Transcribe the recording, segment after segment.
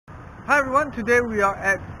Hi everyone, today we are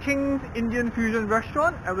at King's Indian Fusion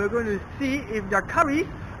Restaurant and we're going to see if their curries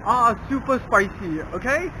are super spicy,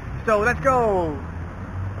 okay? So let's go!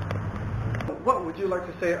 What would you like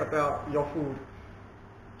to say about your food?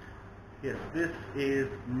 Yes, this is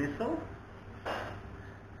miso.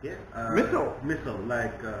 Yeah. Miso? Miso,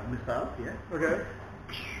 like misal. Yeah. Okay.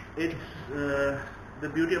 It's the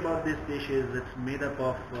beauty about this dish is it's made up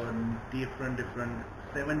of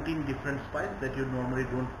 17 different spices that you normally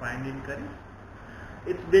don't find in curries.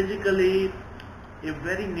 It's basically a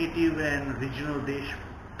very native and regional dish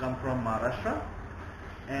come from Maharashtra,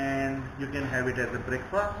 and you can have it as a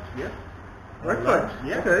breakfast. Yes. Breakfast? Lunch,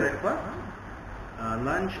 yeah, okay. Breakfast.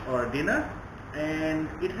 Lunch or dinner, and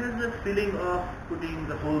it has a feeling of putting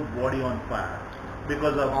the whole body on fire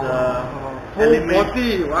because of the whole elements,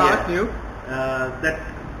 body, wow, that's new. that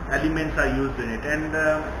elements are used in it, and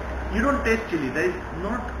you don't taste chili. There is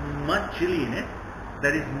not much chili in it.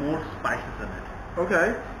 There is more spices in it.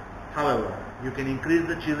 Okay. However, you can increase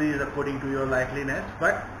the chilies according to your likeliness,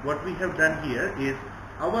 but what we have done here is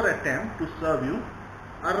our attempt to serve you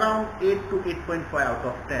around 8 to 8.5 out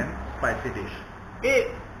of 10 spicy dish. 8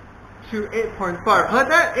 to 8.5. Heard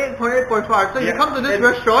that? 8.8.5. So you Yeah. come to this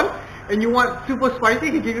restaurant and you want super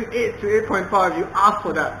spicy, he give you 8 to 8.5. You ask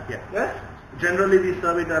for that. Yeah. Yes? Generally we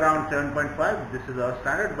serve it around 7.5. This is our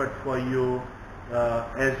standard, but for you,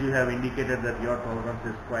 as you have indicated that your tolerance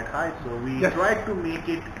is quite high, so we Yes. try to make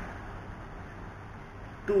it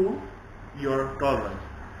to your tolerance.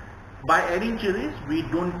 By adding chilies, we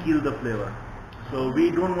don't kill the flavor. So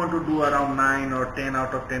we don't want to do around 9 or 10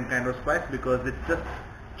 out of 10 kind of spice because it's just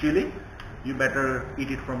chili. You better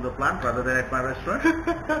eat it from the plant rather than at my restaurant.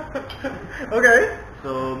 Okay.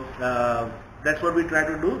 So that's what we try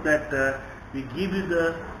to do, that we give you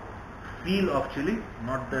the feel of chili,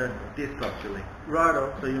 not the taste of chili.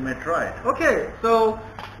 Righto. So you may try it. Okay, so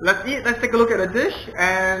let's eat. Let's take a look at the dish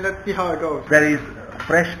and let's see how it goes. There is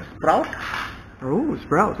fresh sprout, Oh,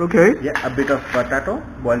 sprouts. Okay. yeah, a bit of potato,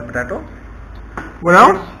 boiled potato, What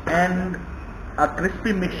else? and a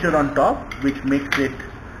crispy mixture on top, which makes it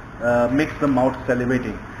makes the mouth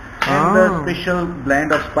salivating. And the special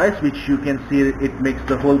blend of spice, which you can see, it makes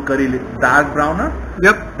the whole curry dark browner.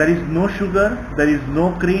 Yep. There is no sugar, there is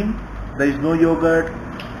no cream, there is no yogurt,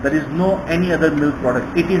 there is no any other milk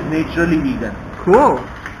product. It is naturally vegan. Cool.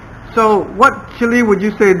 So, what chili would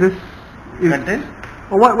you say this is? Content?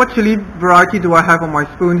 Or what chili variety do I have on my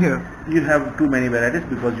spoon here? You have too many varieties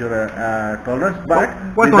because you're a tolerance, but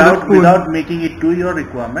What's on the spoon? without making it to your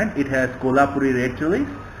requirement, it has Kolhapuri red chili,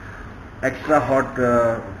 extra hot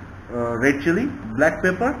red chili, black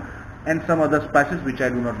pepper, and some other spices which I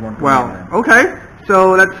do not want to Wow. name. Okay.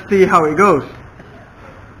 So let's see how it goes.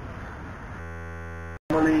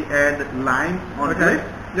 Normally add lime on Okay. it,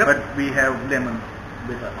 Yep. but we have lemon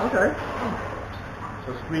with us. Okay.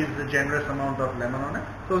 So squeeze the generous amount of lemon on it,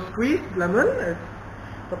 So squeeze lemon, as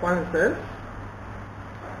the one says.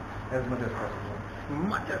 as much as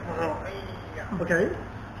possible. Okay.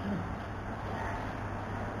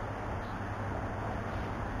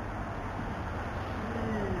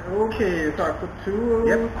 Okay, so I put 2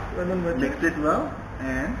 Yep. lemon wedges. Mix it well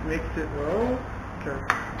and Mix it well. Okay.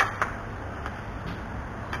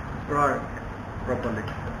 Right. properly.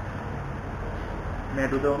 May I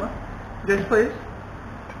do the honor? Yes, please.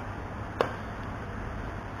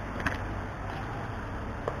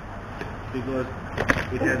 Because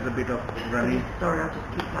it has a bit of runny Sorry, I'll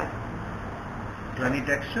just keep that.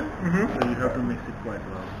 texture, Mhm. so you have to mix it quite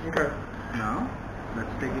well. Okay. Now,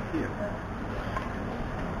 let's take it here.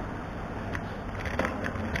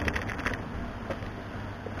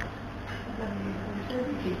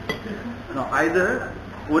 Now, either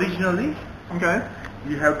originally Okay.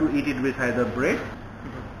 you have to eat it with either bread.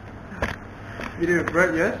 You do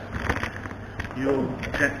bread, yes? You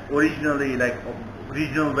can originally, like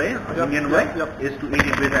regional way, Yep, Indian yep, way, yep. is to eat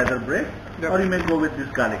it with either bread, Yep. or you may go with this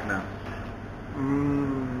garlic now.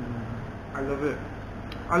 I love it.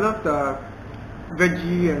 I love the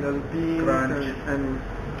veggie and the beans Crunch. and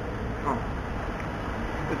oh,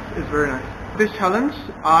 it's very nice. This challenge,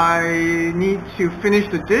 I need to finish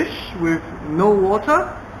the dish with no water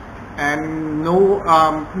and no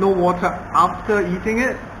water after eating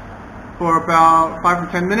it for about 5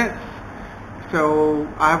 to 10 minutes. So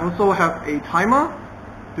I also have a timer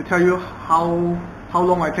to tell you how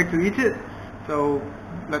long I take to eat it. So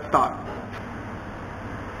let's start.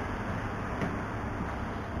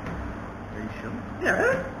 Are you sure?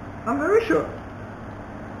 Yeah, I'm very sure.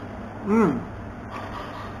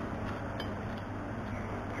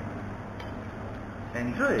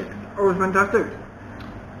 Enjoy it. Oh, it's fantastic.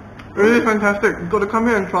 Really fantastic. You got to come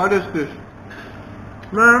here and try this dish.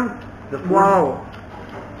 Man, The food, Wow.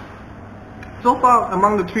 So far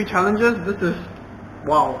among the 3 challenges, this is,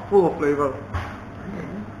 wow, full of flavor.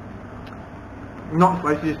 Not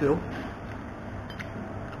spicy still.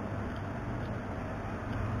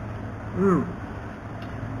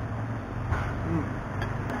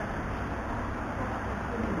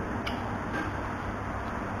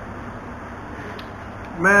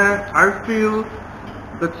 Man, I feel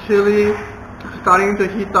the chili starting to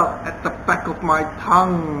heat up at the back of my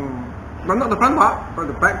tongue. But not the front part, but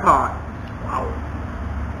the back part. Wow.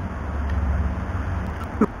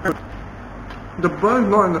 The burn is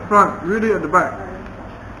not in the front, really at the back.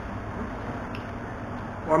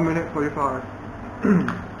 1 minute 45.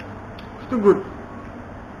 Still good.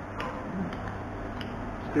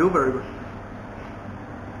 Still very good.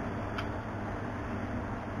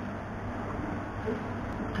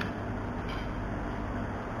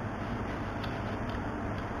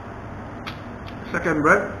 Second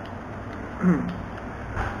bread.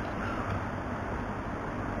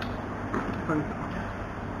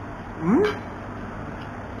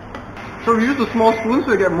 So we use the small spoons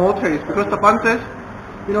to get more taste, because the bun says,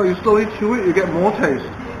 you know, you slowly chew it, you get more taste.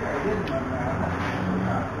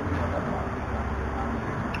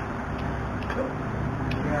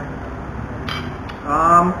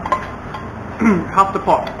 Half the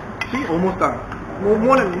pot. See, almost done.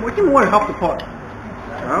 More than half the pot.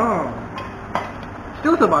 Oh.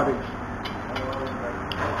 Still surviving.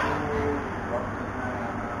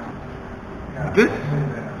 This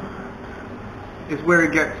is where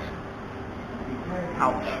it gets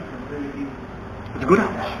ouch. It's a good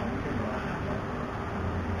ouch.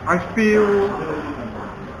 I feel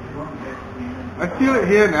it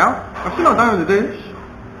here now. I'm still not done with the dish.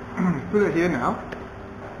 Feel it here now.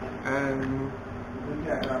 And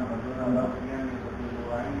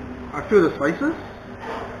I feel the spices.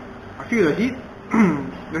 I feel the heat.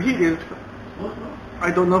 The heat is,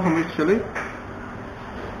 I don't know from which chili,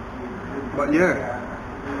 but yeah,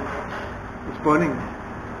 it's burning.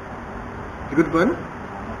 It's a good burn.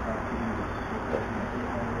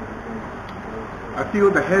 I feel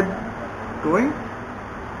the head going,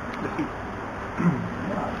 the heat.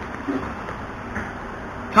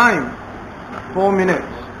 Time, 4 minutes.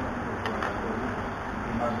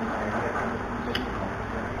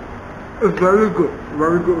 It's very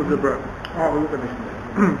good with the bread. Oh, look at this.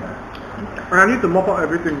 And I need to mop out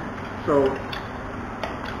everything, so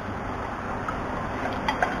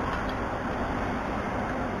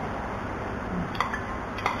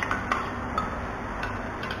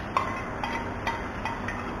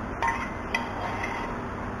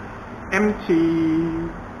empty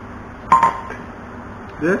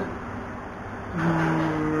this.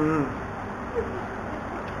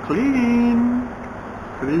 Clean.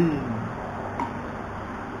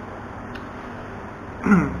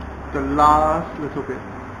 The last little bit.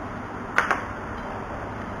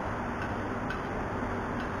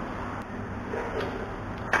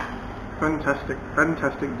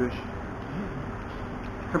 Fantastic dish.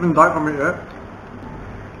 Haven't died from it yet.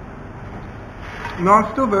 No,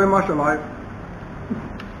 I'm still very much alive.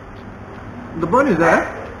 The burn is there.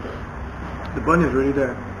 The burn is really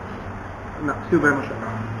there. No, still very much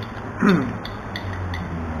alive.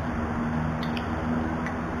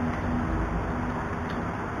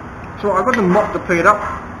 So I got to mop the plate up.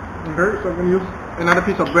 Okay, so I'm going to use another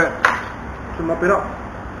piece of bread to mop it up.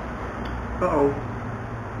 Uh-oh.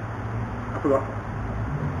 I forgot.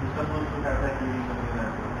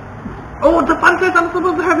 Oh, the fun says I'm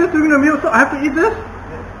supposed to have this during the meal, so I have to eat this?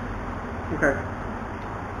 Okay.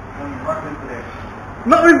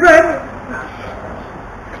 Not with bread!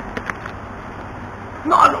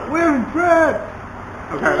 Not with bread!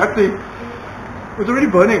 Okay, let's see. It's already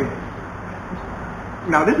burning.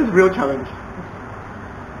 Now this is real challenge.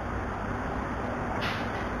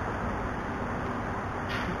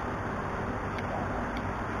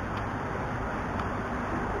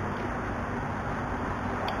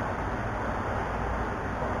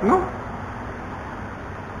 No.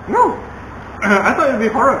 I thought it'd be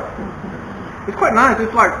horror. It's quite nice.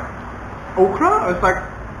 It's like okra. It's like,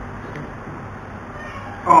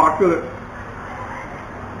 oh, I feel it.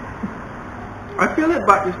 I feel it,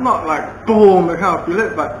 but it's not like boom, I kind of feel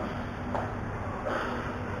it, but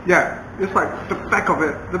yeah, it's like the back of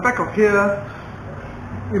it, the back of here,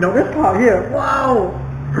 you know, this part here, wow,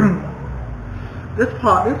 this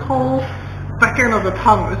part, this whole back end of the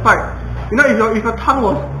tongue, it's like, you know, if your tongue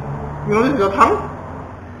was, you know, this is your tongue,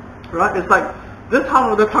 right, it's like, this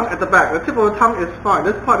half of the tongue at the back, the tip of the tongue is fine,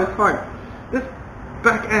 this part is fine, this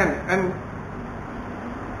back end, and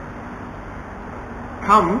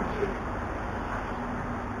comes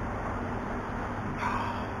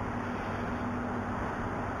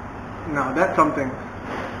Now that's something.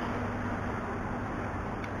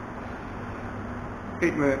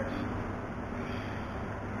 8 minutes.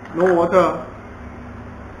 No water.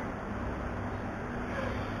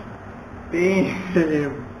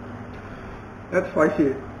 Damn. That's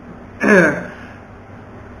spicy.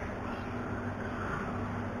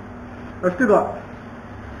 I still got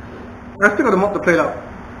to mop the plate up.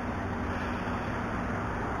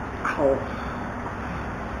 Ow.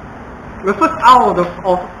 The first ow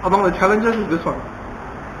among the challenges is this one.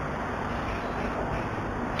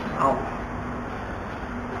 Ow.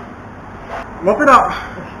 Mop it up.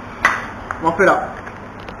 Mop it up.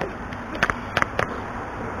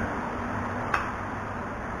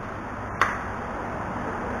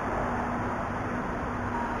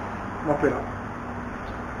 Mop it up.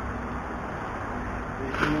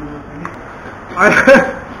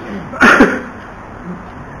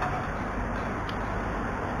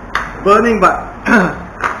 Burning, but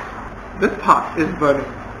this part is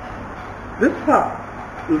burning. This part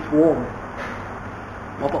is warm.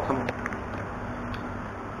 Mop up some more.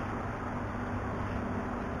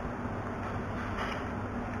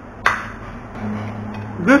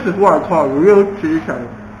 This is what I call a real chili challenge.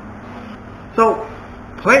 So,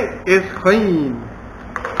 plate is clean.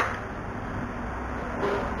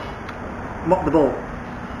 Mop the bowl.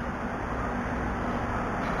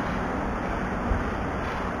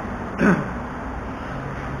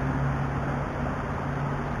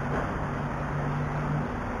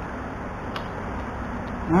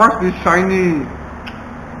 Must be shiny.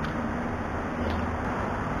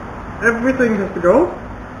 Everything has to go.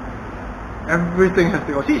 Everything has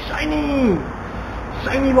to go. See, shiny!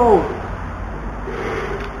 Shiny bowl!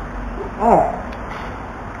 Oh!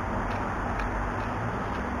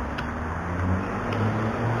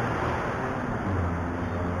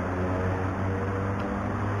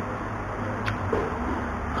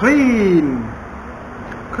 Clean!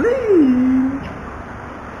 Clean!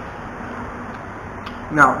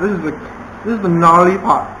 Now, this is the gnarly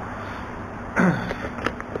part.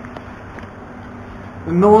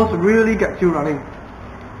 The nose really gets you running.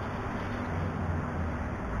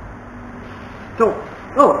 So,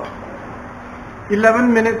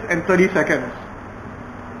 11 minutes and 30 seconds.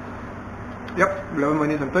 Yep, 11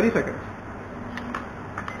 minutes and 30 seconds.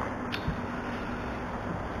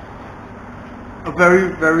 A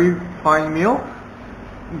very, very fine meal.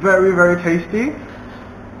 Very, very tasty.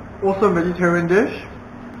 Also a vegetarian dish.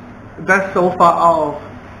 Best so far out of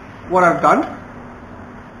what I've done.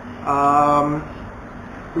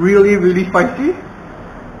 Really, really spicy.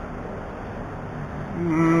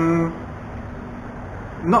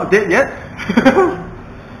 Not dead yet.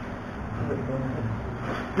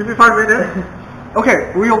 Give me 5 minutes.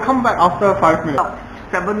 Okay, we'll come back after 5 minutes.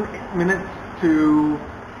 7 minutes to,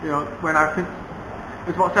 when I finish.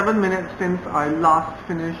 It's about 7 minutes since I last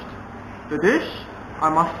finished the dish. I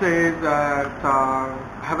must say that I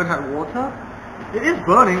haven't had water. It is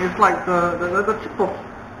burning. It's like the tip of,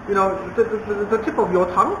 the tip of your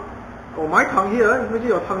tongue, or my tongue here. Imagine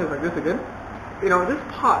your tongue is like this again. This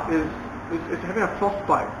part is having a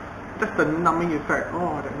frostbite. That's the numbing effect.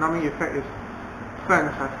 Oh, that numbing effect is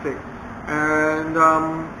fantastic, and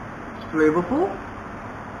it's flavorful.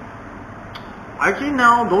 I actually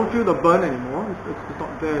now don't feel the burn anymore. It's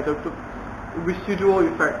not there. The residual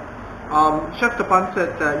effect. Chef Tapan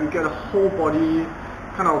said that you get a whole body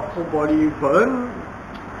burn.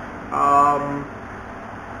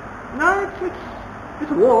 No,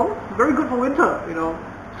 it's warm. Very good for winter.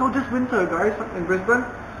 So this winter, guys, in Brisbane,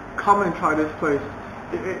 come and try this place.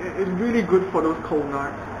 It's really good for those cold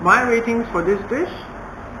nights. My ratings for this dish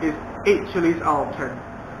is 8 chilies out of 10.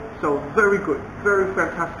 So very good, very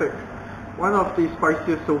fantastic. One of the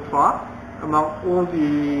spiciest so far among all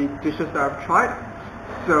the dishes that I've tried.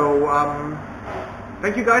 So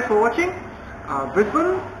thank you guys for watching.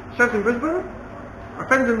 Brisbane, chefs in Brisbane, our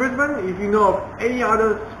friends in Brisbane, if you know of any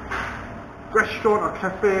other restaurant or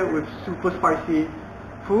cafe with super spicy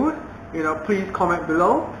food, please comment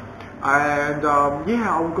below. And yeah,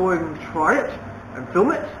 I'll go and try it and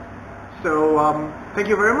film it. So thank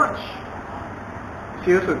you very much.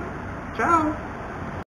 See you soon. Ciao.